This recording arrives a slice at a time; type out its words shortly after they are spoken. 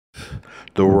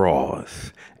the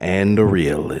rawest and the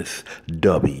realest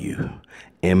WMMA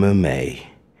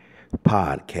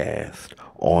podcast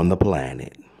on the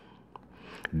planet.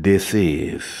 This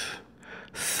is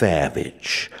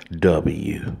Savage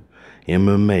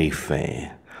WMMA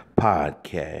Fan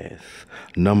podcast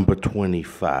number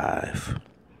 25.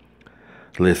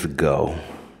 Let's go.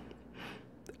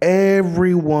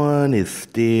 Everyone is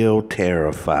still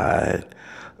terrified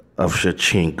of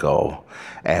Shevchenko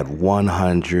at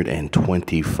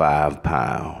 125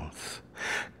 pounds.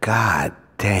 God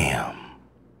damn.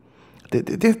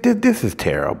 This is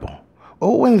terrible.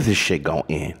 Oh, when is this shit gonna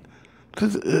end?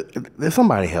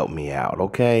 Somebody help me out,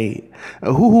 okay?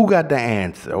 Who got the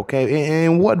answer, okay?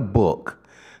 And what book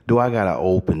do I gotta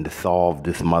open to solve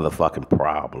this motherfucking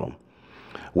problem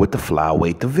with the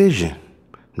flyweight division?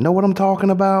 Know what I'm talking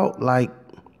about? Like,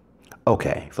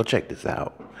 okay, so check this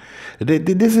out.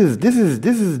 This is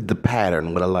the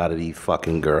pattern with a lot of these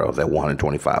fucking girls at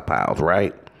 125 pounds,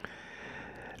 right?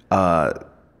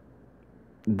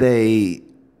 They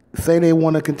say they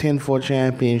want to contend for a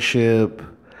championship.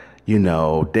 You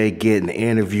know, they get an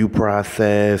interview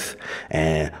process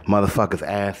and motherfuckers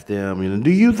ask them, you know,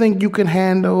 do you think you can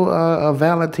handle a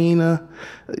Valentina,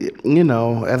 you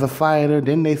know, as a fighter?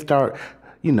 Then they start,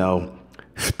 you know,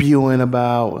 spewing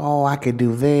about, oh, I could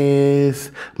do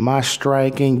this, my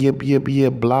striking, yip,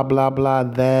 blah, blah, blah,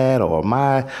 that, or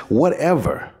my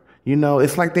whatever. You know,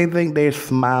 it's like they think their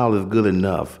smile is good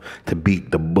enough to beat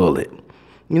the bullet.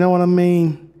 You know what I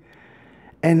mean?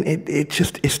 And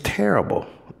it's terrible.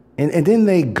 And then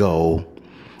they go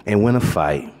and win a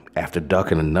fight after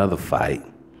ducking another fight.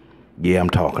 Yeah, I'm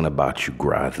talking about you,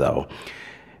 Grazo.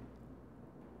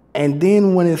 And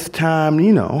then when it's time,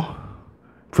 you know,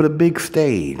 for the big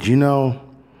stage, you know,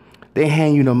 they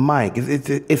hand you the mic.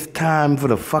 It's time for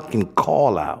the fucking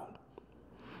call out.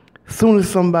 As soon as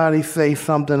somebody says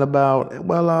something about,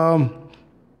 well,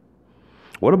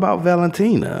 what about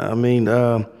Valentina? I mean,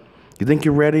 you think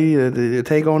you're ready to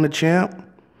take on the champ?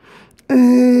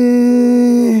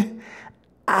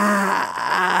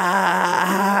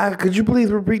 Could you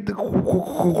please repeat the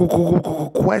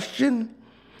question?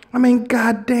 I mean,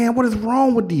 goddamn, what is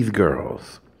wrong with these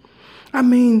girls? I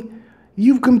mean,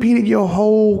 you've competed your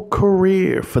whole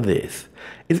career for this.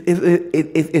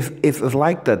 It's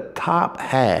like the top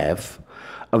half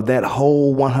of that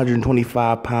whole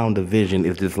 125-pound division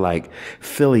is just like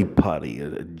silly putty,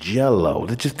 jello.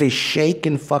 They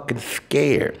shaking fucking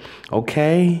scared,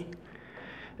 okay?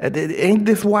 Ain't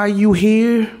this why you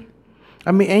here?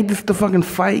 I mean, ain't this the fucking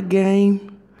fight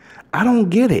game? I don't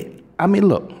get it. I mean,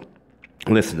 look,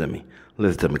 listen to me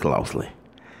closely.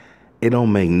 It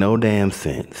don't make no damn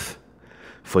sense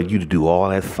for you to do all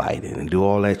that fighting and do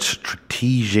all that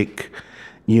strategic,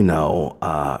 you know,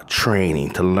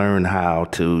 training to learn how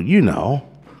to, you know,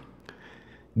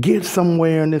 get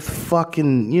somewhere in this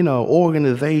fucking, you know,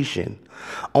 organization,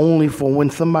 only for when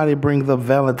somebody brings up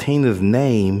Valentina's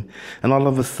name and all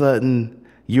of a sudden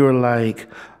you're like,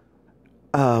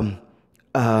 let's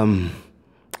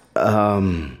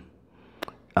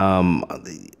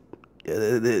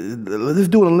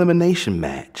do an elimination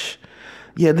match.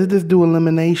 Yeah, let's do an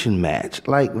elimination match.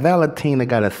 Like, Valentina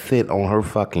gotta sit on her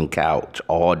fucking couch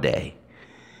all day,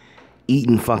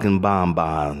 eating fucking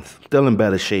bonbons, still in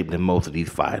better shape than most of these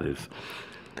fighters,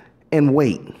 and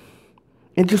wait.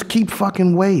 And just keep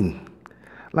fucking waiting.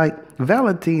 Like,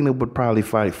 Valentina would probably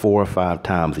fight 4 or 5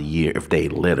 times a year if they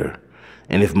let her,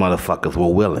 and if motherfuckers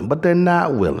were willing. But they're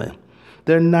not willing.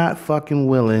 They're not fucking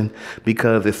willing,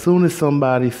 because as soon as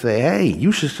somebody say, hey,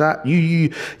 you should fight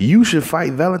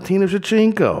Valentina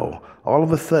Shevchenko, all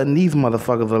of a sudden these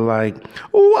motherfuckers are like,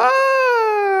 why?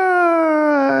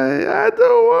 I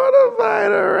don't want to fight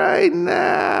her right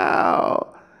now.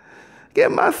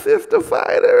 Get my sister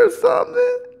fight her or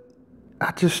something.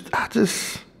 I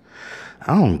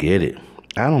don't get it.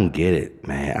 I don't get it,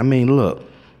 man. I mean, look,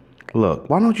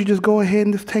 why don't you just go ahead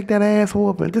and just take that ass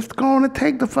whooping? Just go on and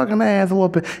take the fucking ass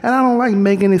whooping. And I don't like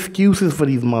making excuses for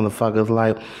these motherfuckers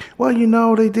like, well, you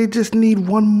know, they just need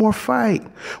one more fight.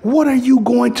 What are you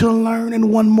going to learn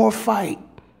in one more fight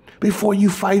before you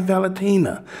fight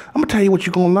Valentina? I'm going to tell you what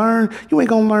you're going to learn. You ain't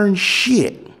going to learn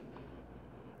shit.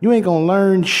 You ain't going to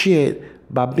learn shit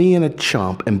by being a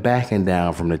chump and backing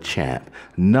down from the champ.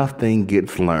 Nothing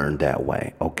gets learned that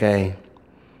way, okay?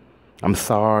 I'm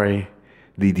sorry.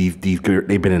 They've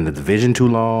been in the division too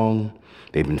long.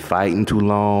 They've been fighting too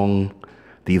long.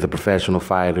 These are professional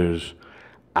fighters.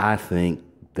 I think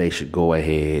they should go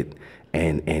ahead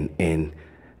and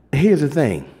here's the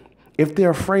thing. If they're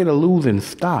afraid of losing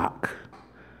stock,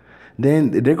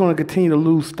 then they're going to continue to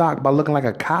lose stock by looking like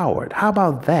a coward. How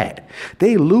about that?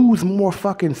 They lose more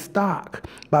fucking stock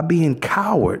by being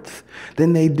cowards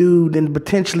than they do than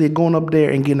potentially going up there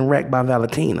and getting wrecked by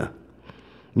Valentina.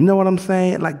 You know what I'm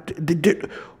saying? Like,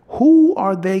 who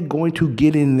are they going to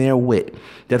get in there with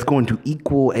that's going to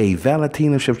equal a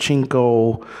Valentina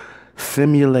Shevchenko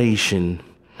simulation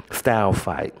style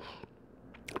fight?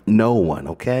 No one,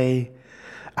 okay?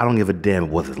 I don't give a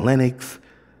damn. Was it Lennox,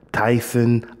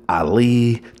 Tyson,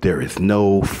 Ali? There is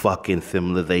no fucking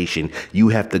civilization. You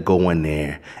have to go in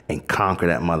there and conquer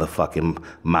that motherfucking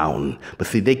mountain. But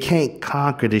see, they can't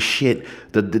conquer the shit,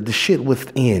 the shit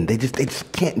within. They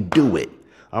just can't do it.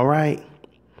 All right?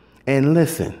 And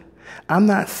listen, I'm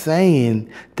not saying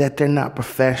that they're not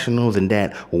professionals and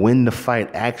that when the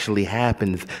fight actually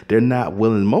happens, they're not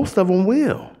willing. Most of them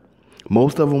will.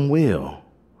 Most of them will.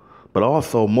 But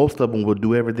also, most of them will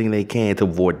do everything they can to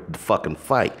avoid the fucking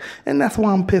fight. And that's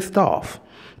why I'm pissed off.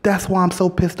 That's why I'm so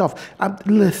pissed off.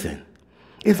 Listen,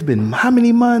 it's been how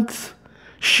many months?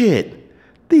 Shit.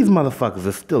 These motherfuckers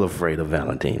are still afraid of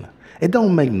Valentina. It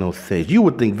don't make no sense. You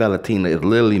would think Valentina is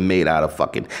literally made out of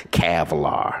fucking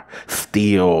Kevlar,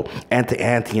 steel,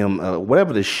 antium,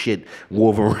 whatever the shit,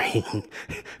 Wolverine,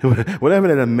 whatever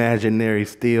that imaginary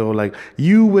steel. Like,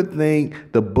 you would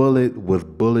think the bullet was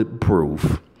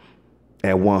bulletproof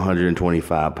at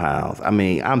 125 pounds. I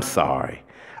mean, I'm sorry.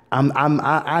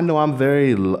 I know I'm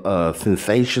very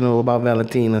sensational about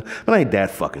Valentina, but I ain't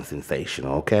that fucking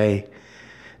sensational, okay?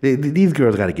 These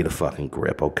girls got to get a fucking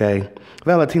grip, okay?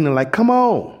 Valentina like, come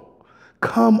on.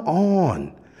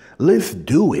 Let's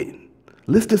do it.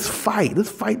 Let's just fight.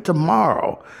 Let's fight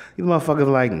tomorrow. These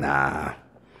motherfuckers like, nah,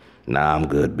 I'm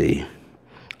good, B.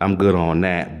 I'm good on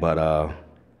that, but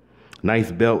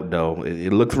nice belt, though.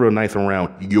 It looks real nice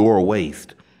around your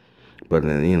waist. But,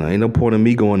 you know, ain't no point in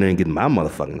me going there and getting my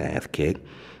motherfucking ass kicked.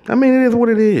 I mean, it is what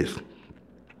it is.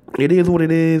 It is what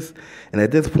it is. And at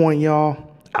this point, y'all,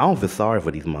 I don't feel sorry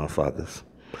for these motherfuckers.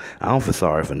 I don't feel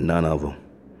sorry for none of them.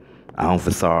 I don't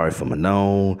feel sorry for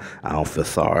Manon. I don't feel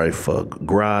sorry for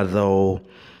Grazo.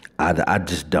 I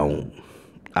just don't.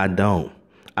 I don't.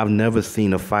 I've never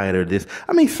seen a fighter this.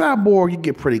 I mean, Cyborg, you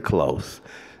get pretty close.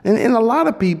 And a lot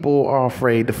of people are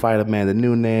afraid to fight Amanda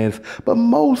Nunes. But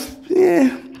most,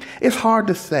 it's hard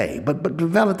to say. But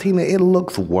Valentina, it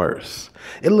looks worse.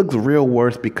 It looks real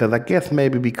worse because I guess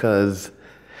maybe because,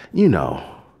 you know,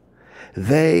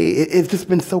 it's just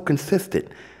been so consistent,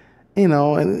 you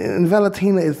know, and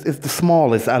Valentina is the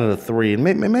smallest out of the three, and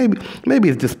maybe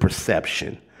it's just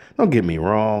perception. Don't get me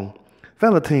wrong.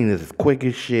 Valentina is quick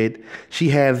as shit. She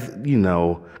has, you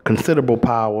know, considerable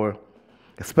power,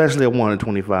 especially at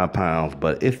 125 pounds,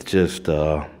 but it's just,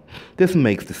 this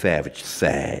makes the Savage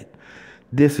sad.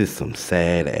 This is some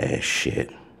sad ass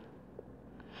shit.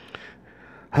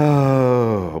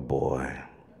 Oh, boy.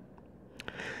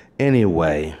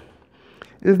 Anyway,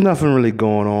 there's nothing really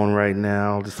going on right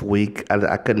now this week.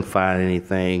 I couldn't find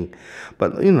anything.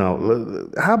 But, you know,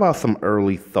 how about some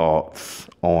early thoughts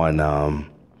on,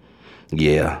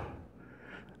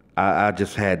 I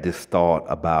just had this thought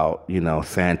about, you know,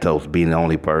 Santos being the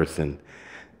only person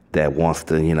that wants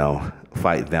to, you know,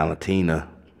 fight Valentina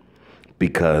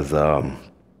because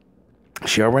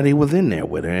she already was in there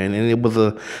with her. And it was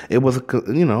a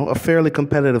you know, a fairly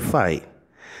competitive fight.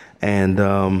 And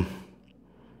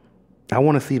I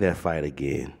want to see that fight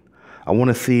again. I want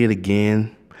to see it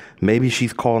again. Maybe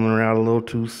she's calling her out a little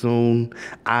too soon.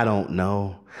 I don't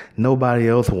know. Nobody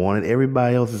else wanted.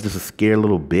 Everybody else is just a scared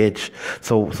little bitch.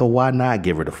 So why not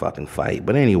give her the fucking fight?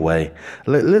 But anyway,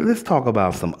 let's talk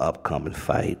about some upcoming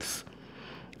fights.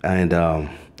 And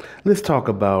let's talk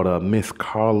about Miss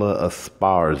Carla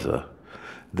Esparza,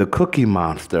 the Cookie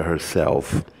Monster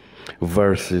herself,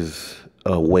 versus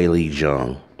Weili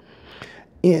Zhang.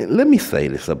 And let me say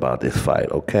this about this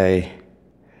fight, okay?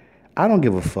 I don't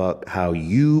give a fuck how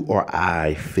you or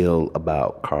I feel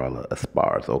about Carla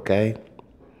Esparza, okay?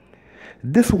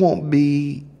 This won't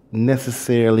be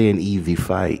necessarily an easy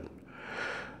fight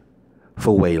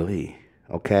for Weili,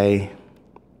 okay?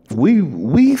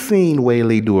 We seen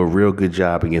Weili do a real good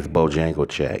job against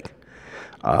Bojangles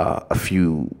a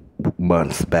few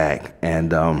months back,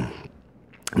 and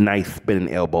nice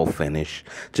spinning elbow finish,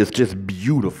 just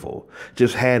beautiful.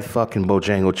 Just had fucking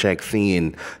Bojangles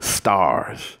seeing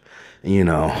stars, you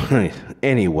know.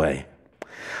 Anyway,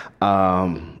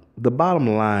 the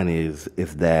bottom line is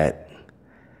that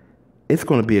it's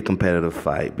going to be a competitive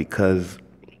fight because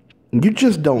you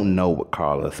just don't know what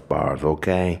Carla Esparza,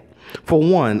 okay? For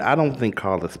one, I don't think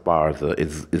Carla Esparza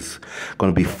is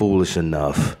going to be foolish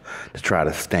enough to try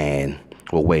to stand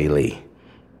with Weili.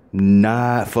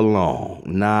 Not for long.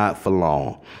 Not for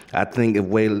long. I think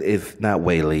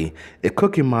if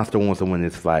Cookie Monster wants to win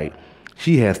this fight,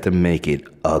 she has to make it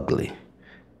ugly.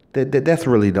 That's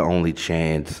really the only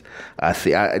chance I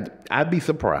see. I'd be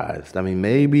surprised. I mean,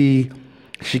 maybe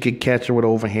she could catch her with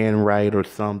overhand right or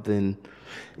something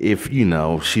if,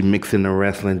 she mixing the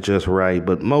wrestling just right.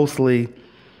 But mostly,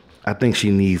 I think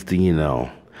she needs to,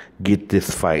 get this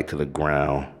fight to the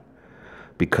ground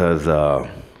because I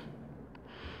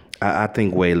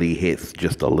think Weili hits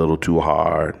just a little too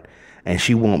hard, and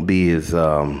she won't be as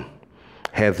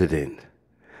hesitant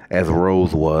as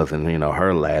Rose was in,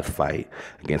 her last fight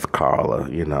against Carla.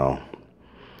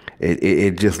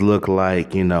 It just looked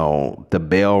like, the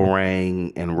bell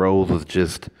rang and Rose was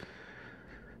just,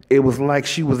 it was like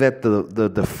she was at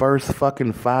the first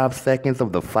fucking 5 seconds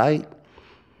of the fight.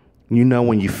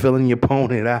 When you're filling your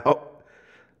opponent out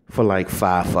for like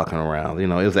 5 fucking rounds. It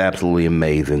was absolutely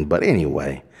amazing. But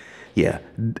anyway, yeah,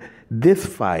 this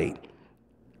fight,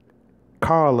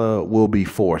 Carla will be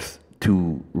forced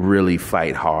to really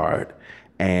fight hard.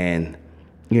 And,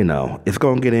 it's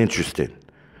going to get interesting.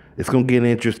 It's going to get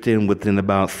interesting within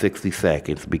about 60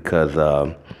 seconds because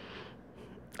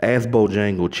ask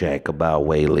Bojangles about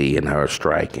Weili and her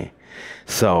striking.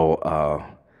 So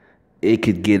it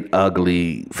could get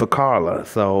ugly for Carla.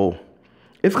 So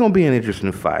it's going to be an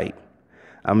interesting fight.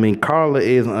 I mean, Carla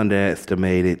is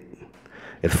underestimated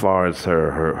as far as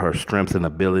her strengths and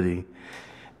ability.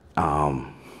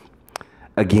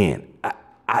 Again,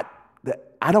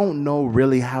 I don't know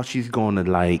really how she's going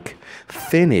to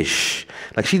finish.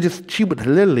 She would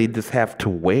literally just have to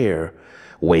wear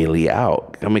Weili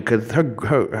out. I mean, because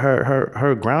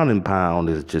her ground and pound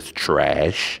is just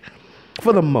trash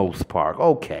for the most part.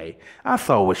 Okay, I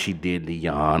saw what she did to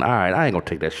Jan. All right, I ain't gonna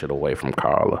take that shit away from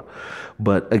Carla.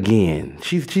 But again,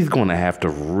 she's gonna have to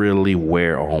really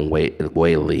wear on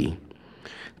Weili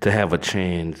to have a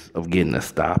chance of getting a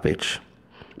stoppage.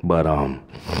 But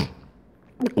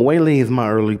Weili is my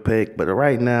early pick, but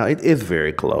right now it is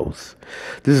very close.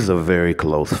 This is a very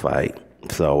close fight.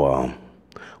 So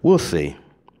we'll see.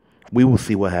 We will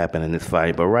see what happens in this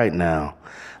fight. But right now,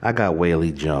 I got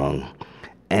Weili Zhang.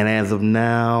 And as of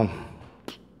now,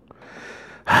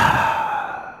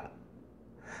 I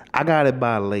got it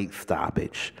by a late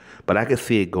stoppage. But I can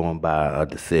see it going by a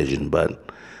decision. But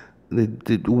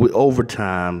over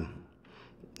time,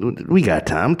 we got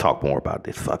time to talk more about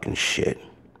this fucking shit.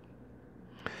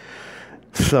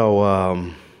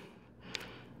 So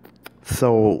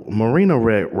Marina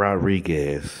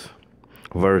Rodriguez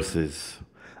versus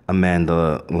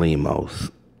Amanda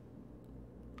Lemos.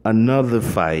 Another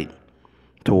fight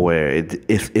to where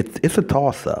it's a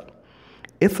toss-up.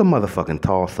 It's a motherfucking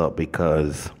toss-up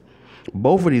because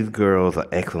both of these girls are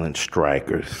excellent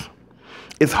strikers.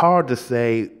 It's hard to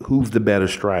say who's the better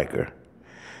striker.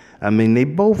 I mean, they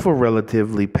both are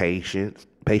relatively patient,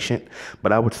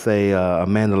 but I would say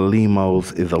Amanda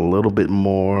Lemos is a little bit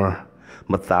more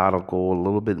methodical, a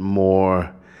little bit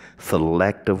more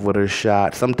selective with her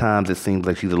shot. Sometimes it seems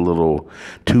like she's a little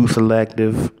too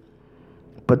selective,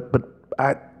 but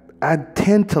I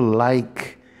tend to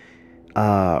like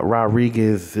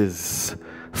Rodriguez's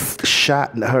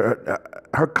shot, her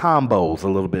combos a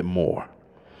little bit more.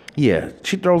 Yeah,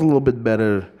 she throws a little bit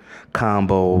better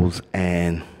combos.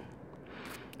 And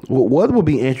what will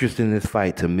be interesting in this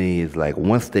fight to me is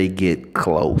once they get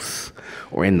close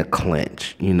or in the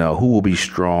clinch, who will be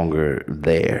stronger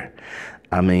there.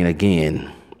 I mean,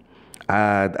 again,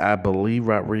 I believe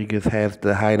Rodriguez has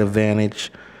the height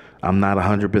advantage. I'm not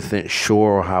 100%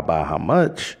 sure about how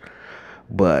much,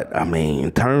 but I mean,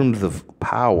 in terms of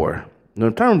power,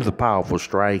 in terms of powerful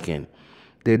striking,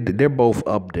 they're both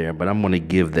up there. But I'm going to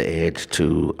give the edge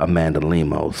to Amanda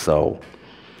Lemos. So,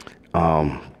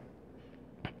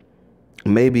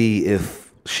 maybe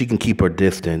if she can keep her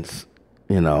distance,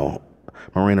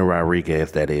 Marina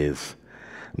Rodriguez, that is.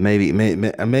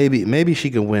 Maybe she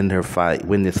can win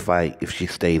this fight if she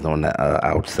stays on the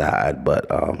outside. But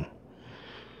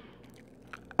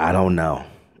I don't know.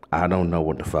 I don't know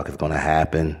what the fuck is gonna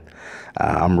happen.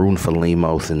 I'm rooting for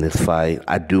Lemos in this fight.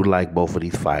 I do like both of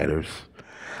these fighters.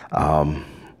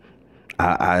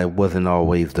 I wasn't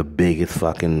always the biggest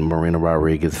fucking Marina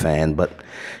Rodriguez fan, but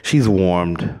she's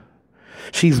warmed.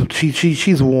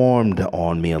 She's warmed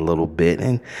on me a little bit,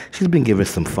 and she's been giving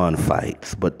some fun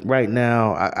fights. But right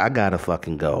now, I gotta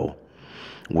fucking go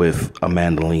with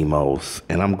Amanda Lemos,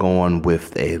 and I'm going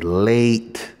with a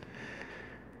late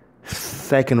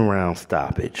second round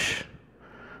stoppage.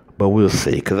 But we'll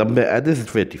see, because this is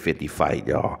 50-50 fight,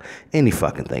 y'all. Any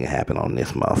fucking thing can happen on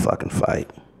this motherfucking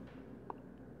fight.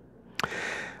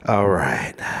 All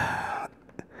right.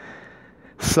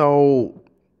 So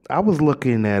I was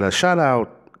looking at a shout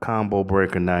out Combo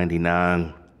Breaker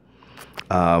 99.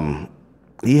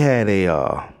 He had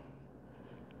a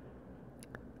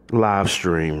live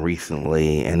stream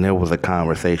recently, and there was a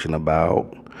conversation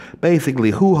about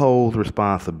basically who holds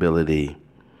responsibility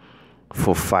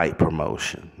for fight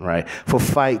promotion, right? For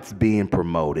fights being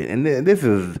promoted. And this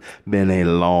has been a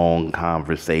long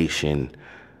conversation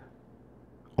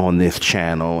on this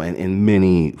channel and in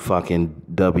many fucking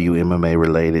WMMA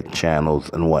related channels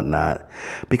and whatnot,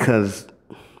 because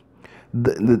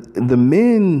the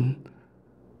men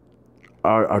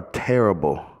are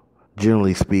terrible,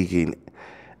 generally speaking,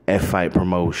 at fight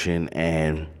promotion.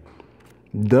 And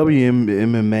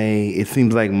WMMA, it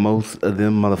seems like most of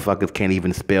them motherfuckers can't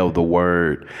even spell the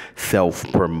word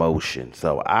self-promotion.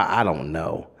 So I don't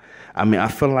know. I mean, I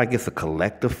feel like it's a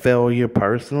collective failure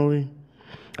personally.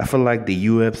 I feel like the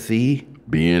UFC,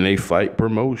 being a fight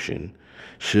promotion,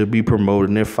 should be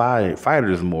promoting their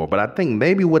fighters more. But I think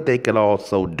maybe what they could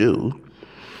also do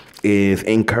is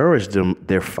encourage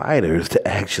their fighters to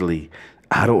actually,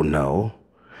 I don't know,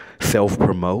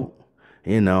 self-promote,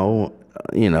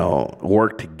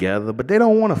 work together. But they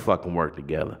don't want to fucking work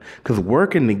together, because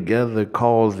working together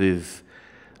causes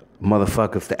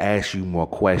motherfuckers to ask you more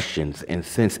questions. And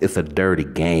since it's a dirty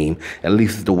game, at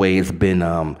least the way it's been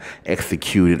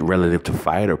executed relative to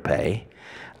fighter pay,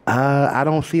 I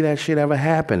don't see that shit ever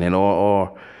happening,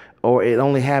 or it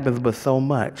only happens but so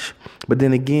much. But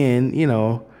then again,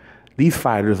 these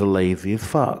fighters are lazy as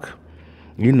fuck.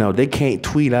 They can't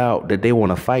tweet out that they want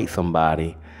to fight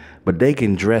somebody, but they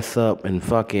can dress up in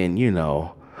fucking,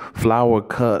 flower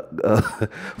cut,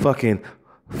 fucking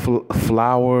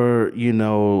flower,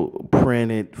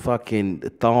 printed fucking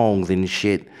thongs and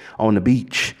shit on the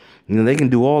beach. They can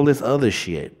do all this other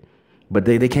shit, but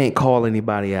they can't call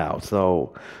anybody out.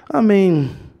 So, I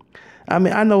mean,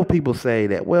 I know people say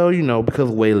that, well, because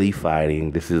Weili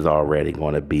fighting, this is already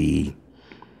going to be,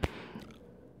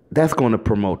 that's going to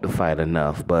promote the fight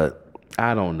enough, but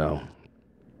I don't know.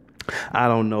 I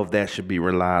don't know if that should be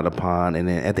relied upon. And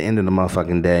then at the end of the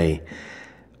motherfucking day,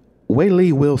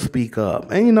 Weili will speak up.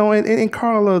 And, and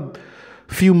Carla,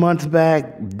 a few months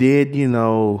back, did,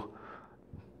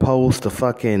 post a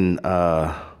fucking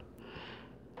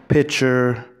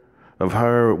picture of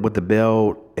her with the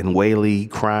belt and Weili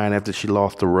crying after she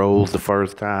lost the Rose the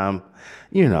first time.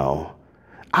 I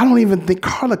don't even think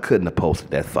Carla couldn't have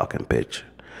posted that fucking picture.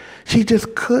 She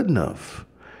just couldn't have.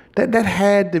 That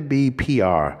had to be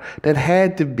PR. That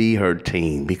had to be her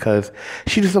team, because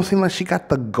she just don't seem like she got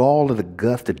the gall or the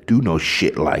guts to do no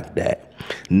shit like that.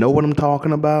 Know what I'm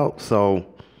talking about? So,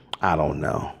 I don't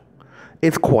know.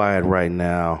 It's quiet right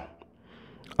now.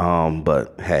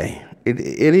 But hey, it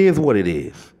is what it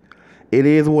is. It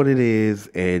is what it is.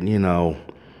 And,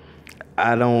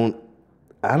 I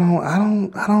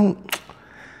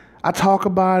talk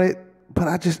about it, but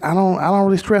I don't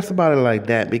really stress about it like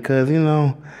that, because,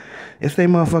 it's their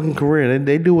motherfucking career.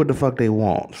 They do what the fuck they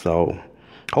want. So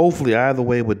hopefully either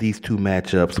way with these two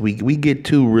matchups, we get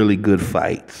two really good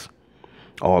fights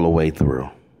all the way through.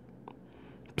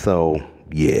 So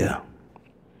yeah.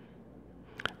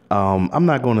 I'm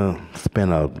not gonna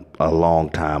spend a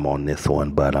long time on this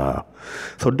one, but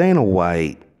so Dana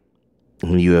White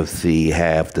and UFC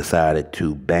have decided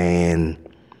to ban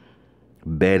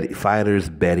fighters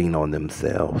betting on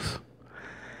themselves.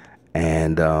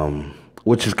 And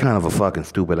which is kind of a fucking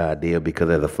stupid idea, because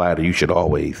as a fighter, you should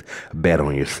always bet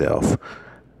on yourself.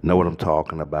 Know what I'm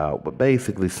talking about? But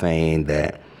basically saying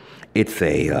that it's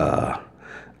a,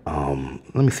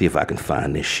 let me see if I can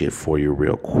find this shit for you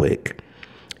real quick.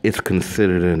 It's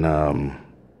considered an,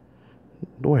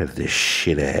 where's this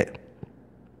shit at?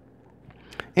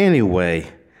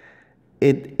 Anyway,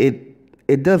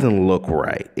 it doesn't look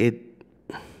right.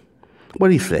 What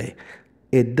do you say?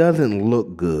 It doesn't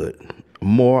look good.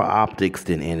 More optics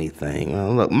than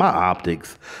anything. Look, my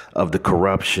optics of the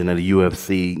corruption of the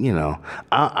UFC,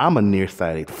 I'm a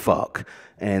nearsighted fuck.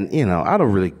 And, I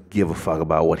don't really give a fuck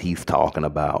about what he's talking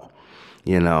about.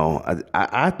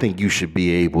 I think you should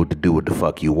be able to do what the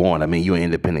fuck you want. I mean, you're an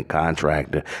independent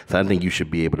contractor, so I think you should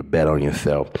be able to bet on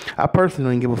yourself. I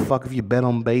personally don't give a fuck if you bet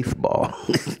on baseball.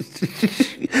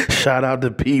 Shout out to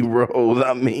P. Rose.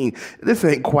 I mean, this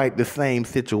ain't quite the same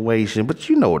situation, but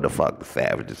you know what the fuck the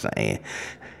Savage is saying.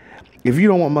 If you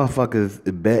don't want motherfuckers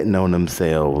betting on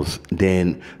themselves,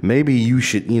 then maybe you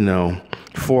should,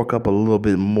 fork up a little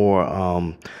bit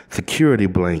more security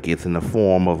blankets in the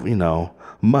form of,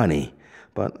 money.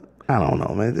 But I don't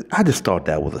know, man. I just thought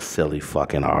that was a silly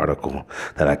fucking article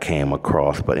that I came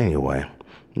across. But anyway,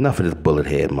 enough of this bullet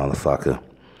head motherfucker.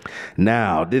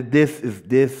 Now, this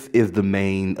is the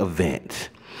main event.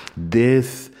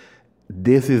 This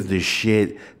is the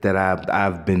shit that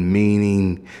I've been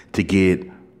meaning to get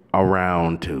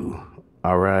around to.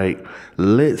 All right,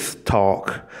 let's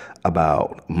talk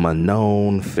about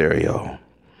Manon Ferriero.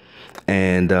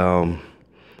 And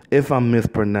if I'm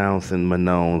mispronouncing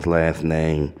Manon's last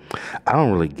name, I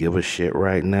don't really give a shit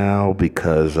right now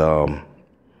because I'm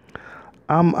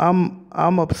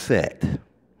upset.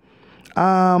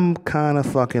 I'm kind of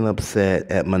fucking upset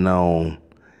at Manon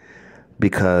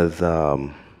because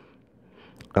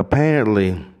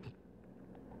apparently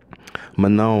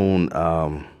Manon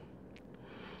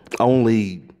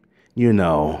only,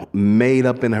 made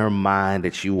up in her mind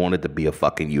that she wanted to be a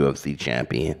fucking UFC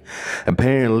champion.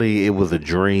 Apparently it was a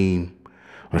dream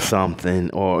or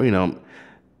something, or,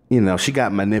 she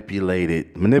got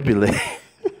manipulated.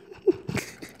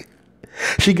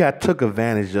 She got took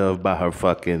advantage of by her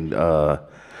fucking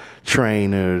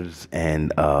trainers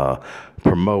and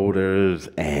promoters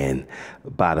and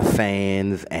by the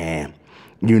fans, and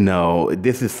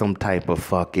this is some type of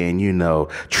fucking,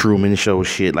 Truman Show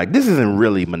shit. Like, this isn't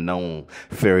really Manon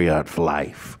Ferriero's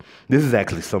life. This is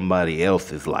actually somebody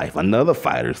else's life, another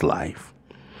fighter's life.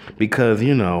 Because,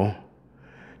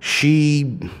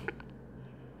 she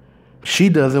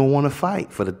doesn't want to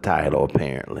fight for the title,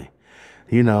 apparently.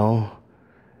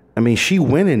 She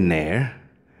went in there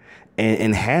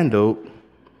and handled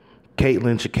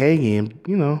Caitlin Chikagian,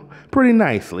 pretty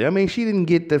nicely. She didn't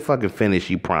get the fucking finish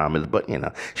she promised, but,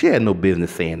 she had no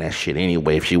business saying that shit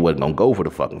anyway if she wasn't gonna go for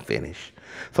the fucking finish.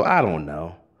 So I don't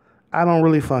know. I don't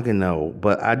really fucking know,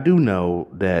 but I do know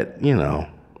that,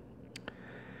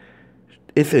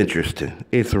 it's interesting.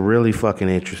 It's really fucking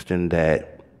interesting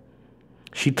that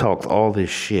she talks all this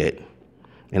shit,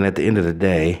 and at the end of the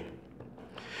day,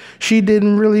 she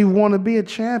didn't really want to be a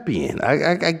champion.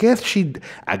 I guess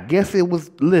it was,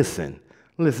 listen,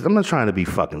 I'm not trying to be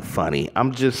fucking funny.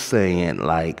 I'm just saying,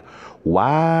 like,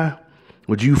 why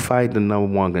would you fight the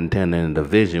number one contender in the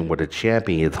division where the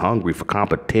champion is hungry for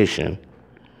competition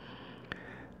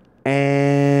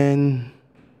and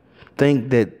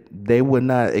think that they would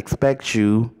not expect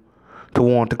you to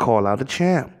want to call out the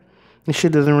champ? This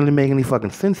shit doesn't really make any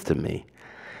fucking sense to me.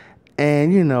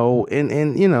 And,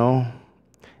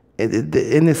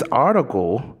 in this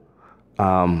article,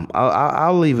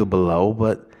 I'll leave it below,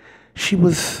 but she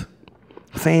was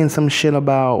saying some shit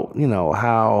about,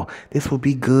 how this would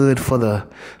be good for the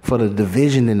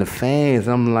division and the fans.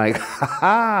 I'm like, ha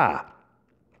ha.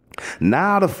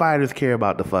 Now the fighters care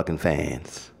about the fucking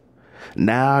fans.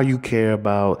 Now you care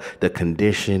about the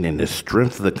condition and the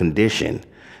strength of the condition.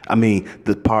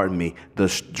 The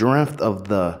strength of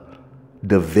the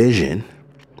division,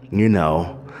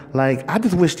 Like, I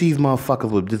just wish these motherfuckers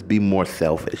would just be more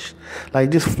selfish. Like,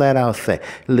 just flat out say,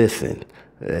 listen,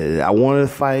 I wanted to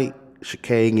fight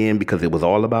Chikagian because it was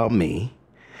all about me.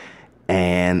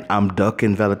 And I'm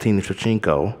ducking Valentina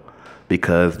Shevchenko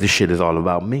because this shit is all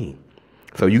about me.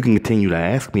 So you can continue to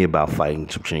ask me about fighting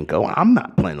Shevchenko. I'm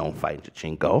not planning on fighting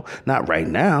Shevchenko. Not right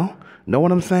now. Know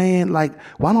what I'm saying? Like,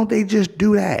 why don't they just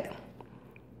do that?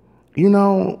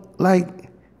 Like,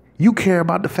 you care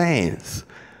about the fans.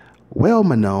 Well,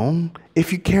 Manon,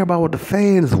 if you care about what the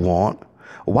fans want,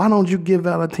 why don't you give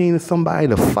Valentina somebody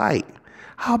to fight?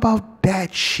 How about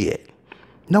that shit?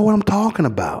 Know what I'm talking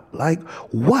about? Like,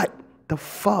 what the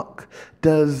fuck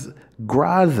does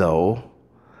Grasso...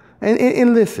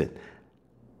 And listen,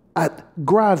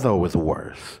 Grasso was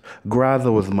worse.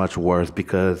 Grasso was much worse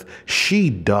because she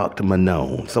ducked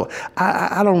Manon. So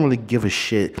I don't really give a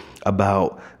shit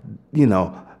about,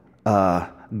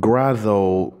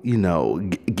 Grasso,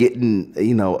 getting,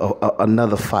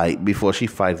 another fight before she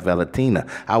fights Valentina.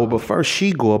 I would prefer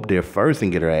she go up there first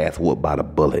and get her ass whooped by the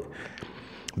bullet.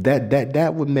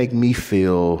 That would make me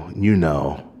feel,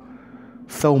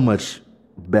 so much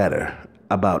better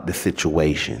about the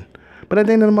situation. But at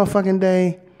the end of the motherfucking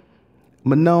day,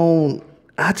 Manon,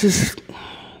 I just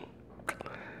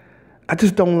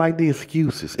don't like the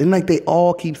excuses. And like they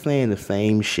all keep saying the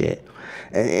same shit.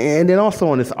 And then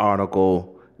also in this article,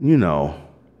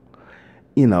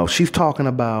 she's talking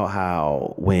about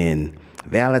how when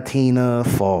Valentina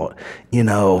fought,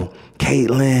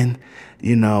 Caitlin,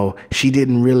 she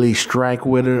didn't really strike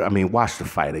with her. Watch the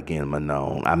fight again,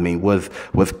 Manon. Was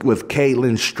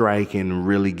Caitlin striking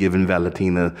really giving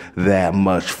Valentina that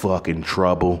much fucking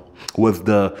trouble? Was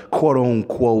the quote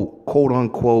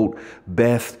unquote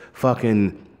best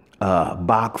fucking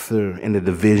boxer in the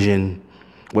division,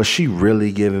 was she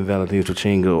really giving Valentina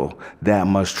Shevchenko that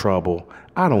much trouble?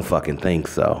 I don't fucking think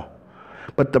so.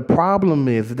 But But the problem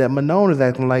is that Manon is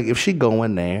acting like if she go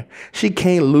in there, she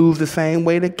can't lose the same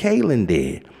way that Caitlyn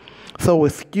did. So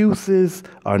excuses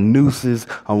are nooses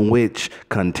on which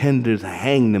contenders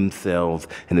hang themselves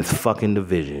in this fucking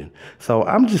division. So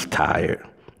I'm just tired.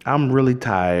 I'm really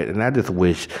tired, and I just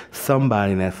wish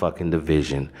somebody in that fucking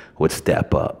division would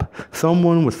step up.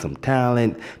 Someone with some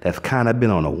talent that's kind of been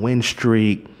on a win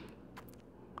streak.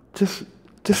 Just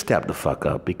step the fuck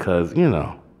up, because, you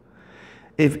know,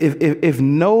 if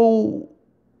nobody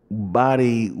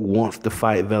wants to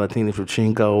fight Valentina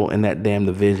Shevchenko in that damn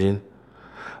division,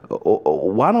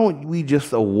 why don't we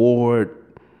just award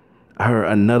her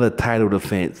another title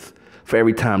defense for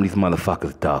every time these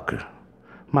motherfuckers duck her?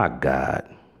 My God.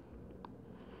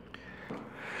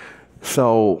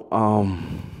 So,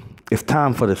 it's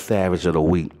time for the Savage of the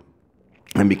Week.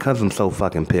 And because I'm so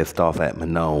fucking pissed off at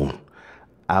Manon,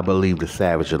 I believe the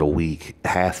Savage of the Week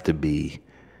has to be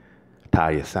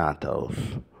Taila Santos.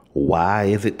 Why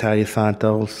is it Taila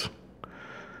Santos?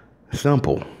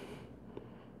 Simple.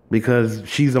 Because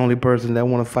she's the only person that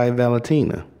want to fight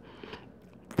Valentina.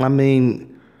 I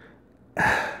mean,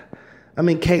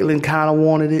 Caitlyn kind of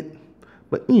wanted it,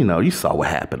 but, you know, you saw what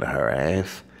happened to her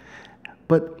ass.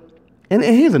 But, and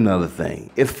here's another thing.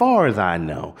 As far as I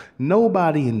know,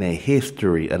 nobody in the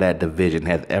history of that division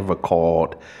has ever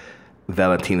called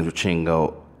Valentina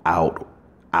Shevchenko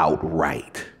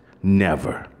outright.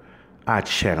 Never. I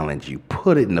challenge you.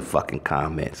 Put it in the fucking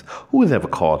comments. Who has ever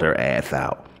called her ass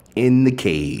out in the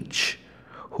cage?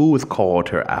 Who has called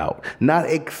her out? Not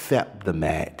accept the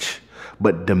match,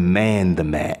 but demand the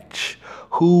match.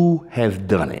 Who has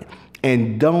done it?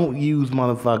 And don't use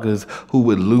motherfuckers who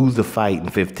would lose the fight in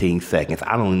 15 seconds.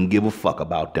 I don't even give a fuck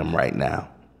about them right now.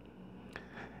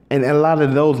 And a lot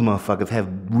of those motherfuckers have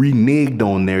reneged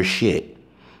on their shit.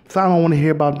 So I don't want to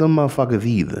hear about them motherfuckers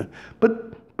either.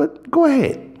 But go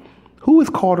ahead. Who has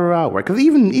called her out? Right? Because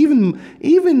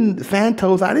even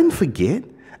Santos, I didn't forget.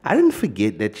 I didn't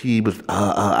forget that she was.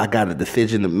 I got a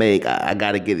decision to make. I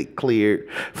got to get it cleared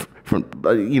from.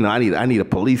 You know, I need a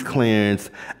police clearance.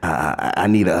 I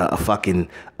need a fucking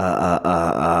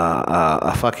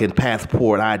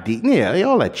passport ID. Yeah,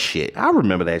 all that shit. I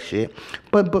remember that shit.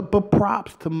 But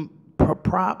props to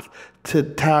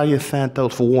Taila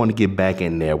Santos for wanting to get back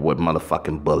in there with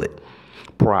motherfucking Bullet.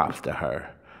 Props to her.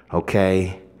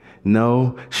 Okay.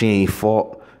 No, she ain't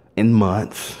fought in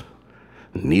months.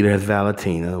 Neither has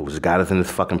Valentina, which got us in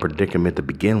this fucking predicament to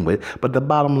begin with. But the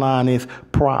bottom line is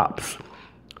props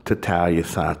to Taila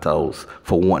Santos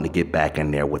for wanting to get back in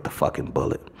there with the fucking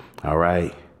Bullet. All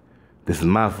right? This is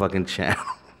my fucking channel.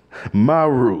 My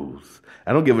rules.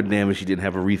 I don't give a damn if she didn't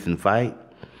have a recent fight.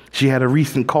 She had a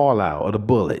recent call out of the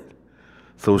Bullet.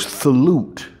 So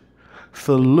salute.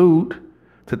 Salute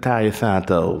to Taila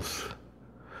Santos.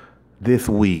 This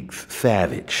week's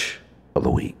Savage of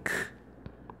the Week.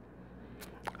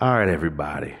 All right,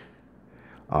 everybody.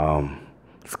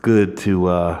 It's good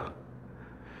to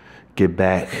get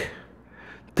back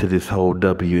to this whole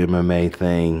WMMA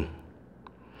thing.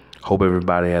 Hope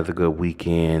everybody has a good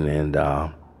weekend and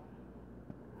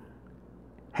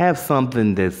have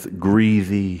something that's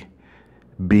greasy,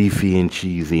 beefy, and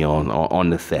cheesy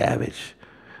on the Savage.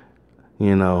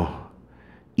 You know,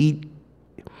 eat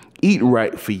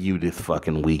right for you this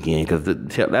fucking weekend, because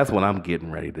that's what I'm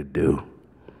getting ready to do.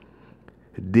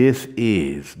 This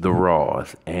is the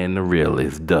Rawest and the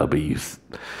Realest WMMA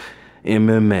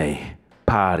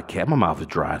podcast. My mouth is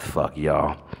dry as fuck,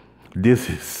 y'all. This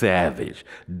is Savage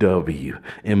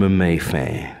WMMA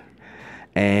fan.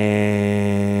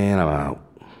 And I'm out.